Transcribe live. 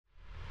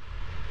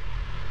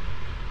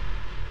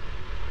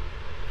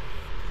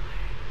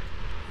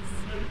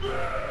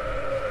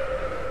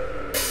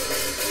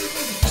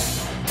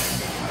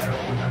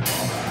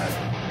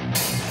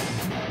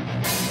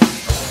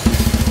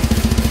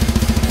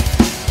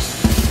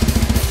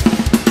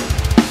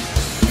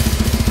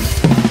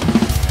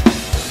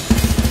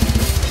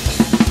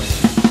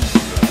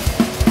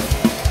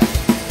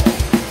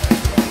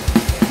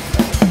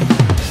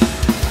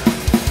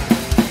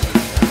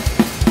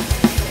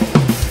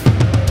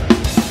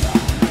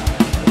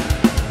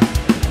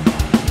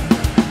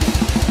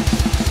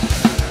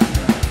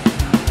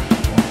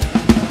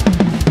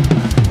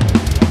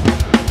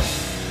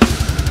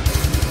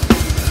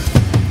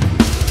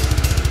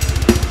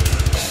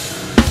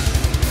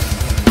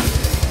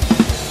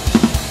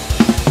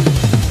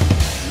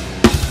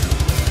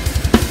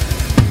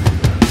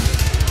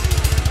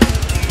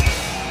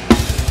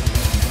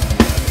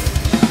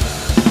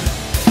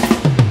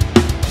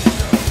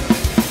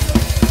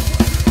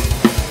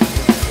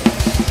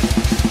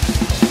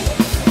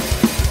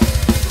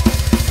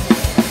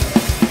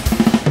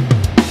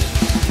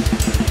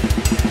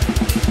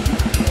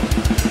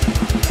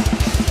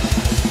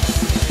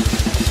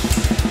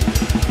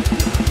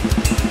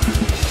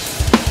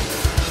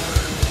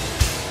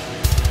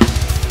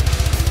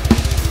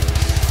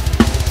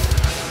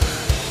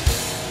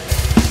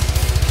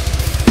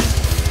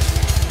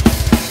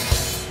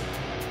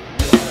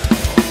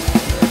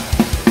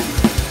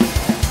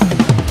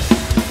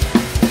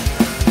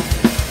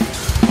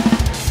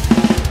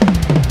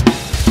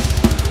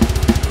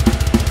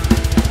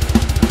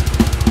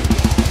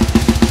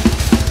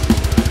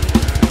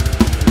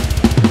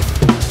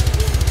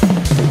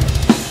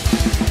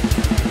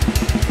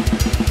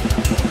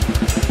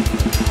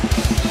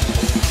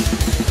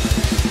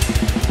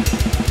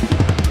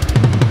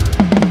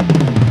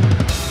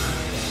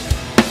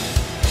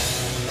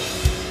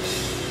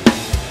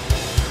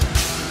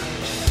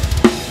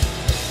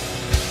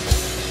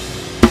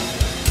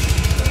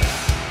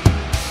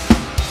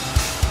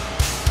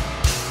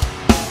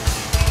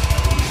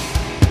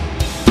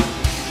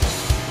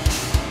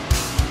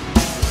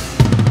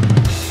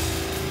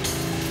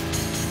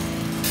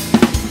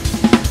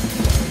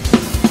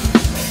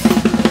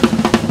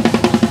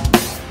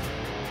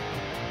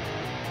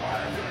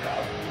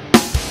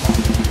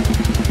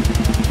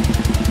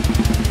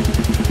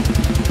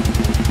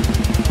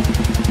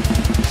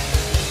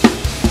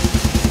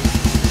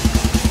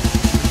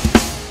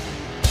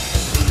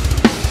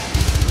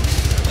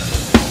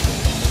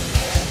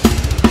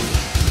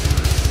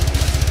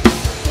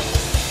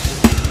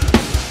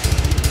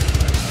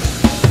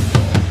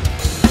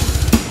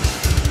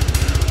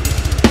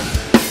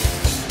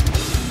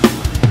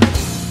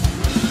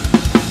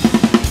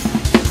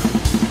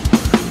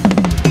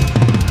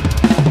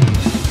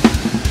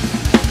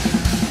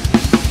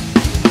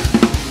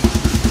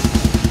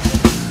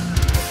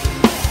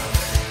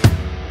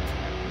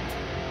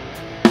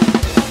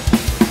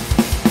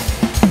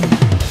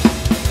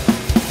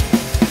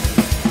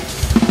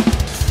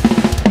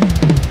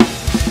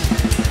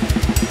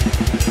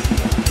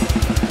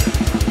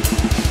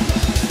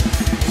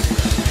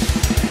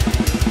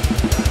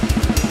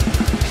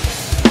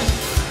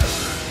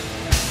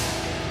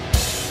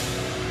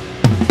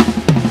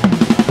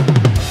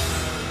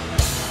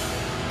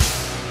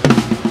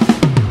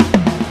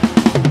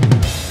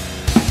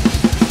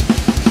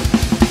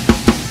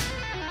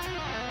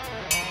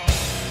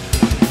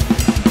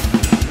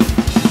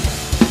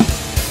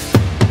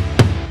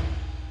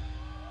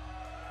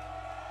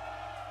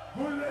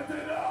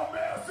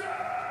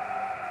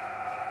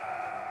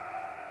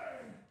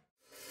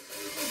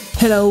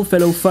Hello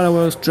fellow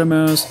followers,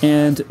 drummers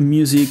and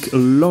music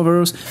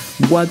lovers.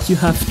 What you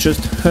have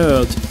just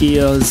heard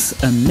is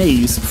a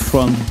naze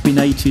from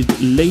Benighted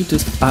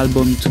latest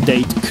album to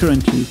date,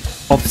 currently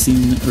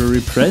Obscene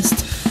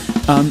Repressed.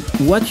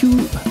 What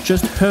you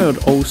just heard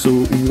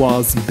also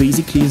was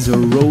basically the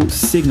raw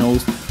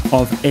signals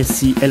of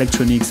SC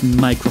Electronics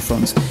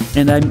microphones,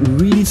 and I'm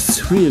really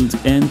thrilled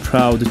and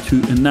proud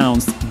to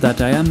announce that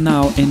I am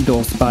now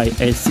endorsed by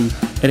SC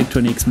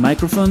Electronics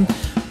microphone.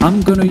 I'm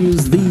gonna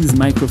use these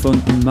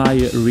microphones in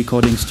my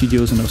recording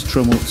studios in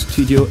Nostromo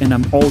studio, and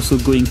I'm also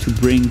going to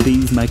bring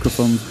these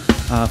microphones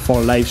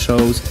for live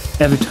shows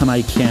every time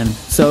I can.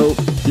 So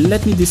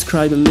let me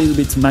describe a little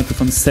bit the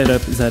microphone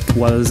setup that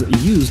was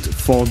used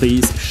for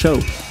this show.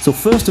 So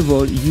first of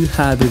all, you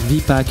have a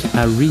VPAC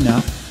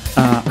Arena.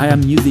 I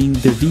am using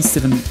the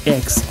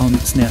V7X on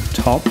snare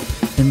top,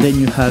 and then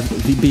you have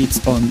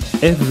V-beats on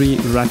every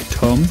rack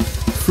tom,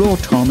 floor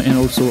tom, and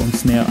also on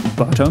snare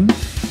bottom.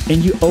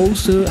 And you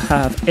also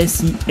have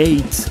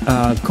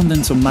SE8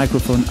 condenser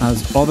microphone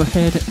as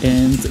overhead,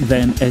 and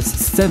then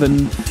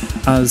S7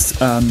 as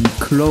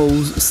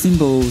closed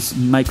cymbals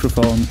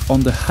microphone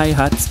on the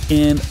hi-hat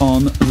and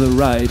on the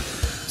ride.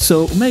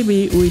 So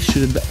maybe we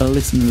should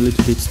listen a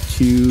little bit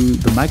to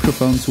the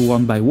microphones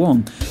one by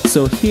one.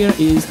 So here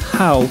is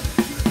how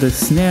the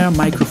snare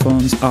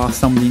microphones are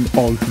sounding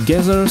all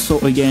together. So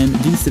again,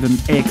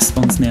 V7X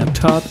on snare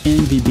top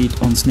and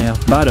V-beat on snare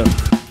bottom.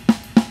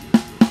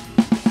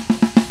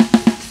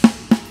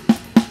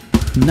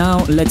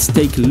 Now let's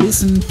take a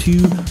listen to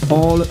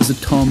all the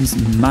toms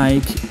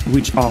mic,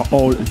 which are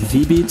all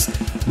V-beats,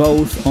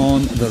 both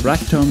on the rack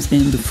toms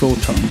and the floor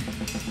tom.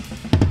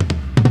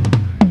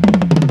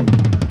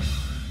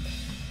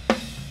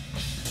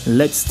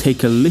 Let's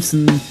take a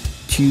listen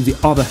to the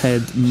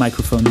overhead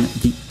microphone,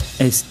 the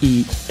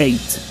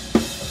SE8.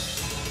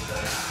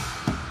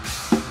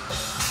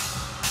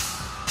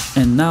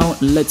 And now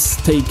let's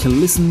take a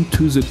listen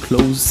to the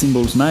closed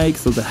cymbals mic,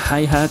 so the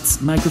hi-hat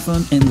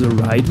microphone and the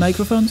ride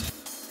microphones.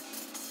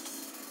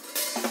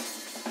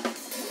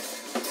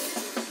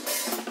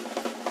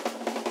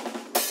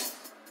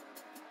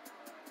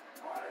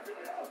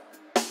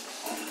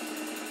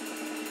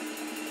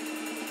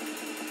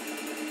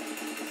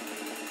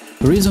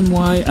 The reason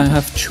why I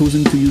have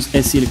chosen to use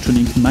SC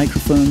Electronic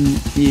microphone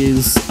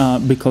is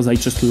because I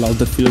just love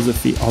the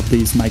philosophy of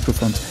these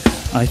microphones.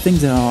 I think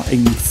they are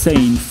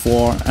insane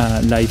for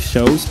live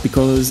shows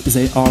because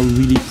they are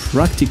really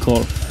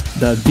practical.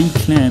 The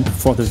V-clamp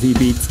for the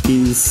V-beat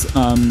is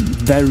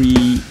very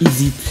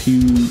easy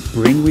to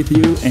bring with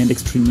you and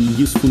extremely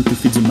useful to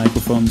fit the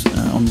microphones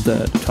on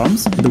the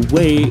toms. The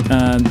way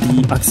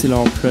the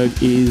axillary plug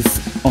is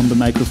on the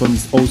microphone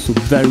is also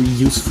very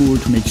useful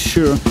to make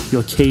sure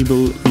your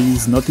cable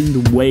is not in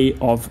the way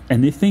of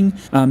anything.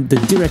 The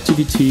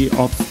directivity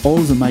of all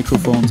the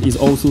microphones is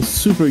also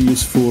super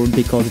useful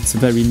because it's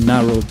very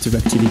narrow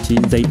directivity.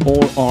 They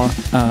all are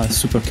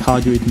super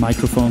cardioid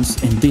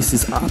microphones, and this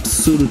is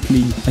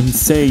absolutely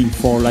insane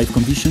for live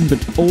conditions,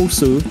 but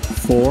also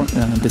for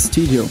the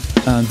studio.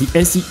 The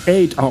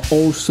SE8 are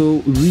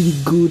also really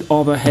good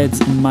overhead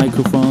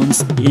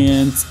microphones,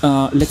 and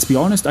let's be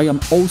honest, I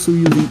am also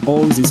using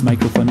all these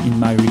microphones in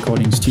my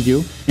recording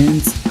studio,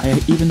 and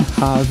I even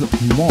have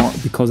more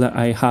because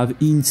I have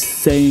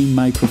insane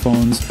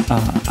microphones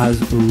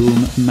as a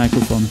room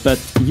microphone. But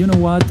you know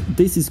what,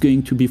 this is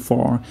going to be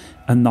for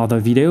another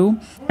video.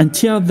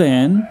 Until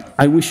then,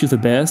 I wish you the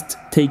best,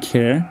 take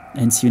care,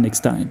 and see you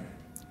next time.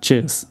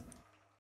 Cheers.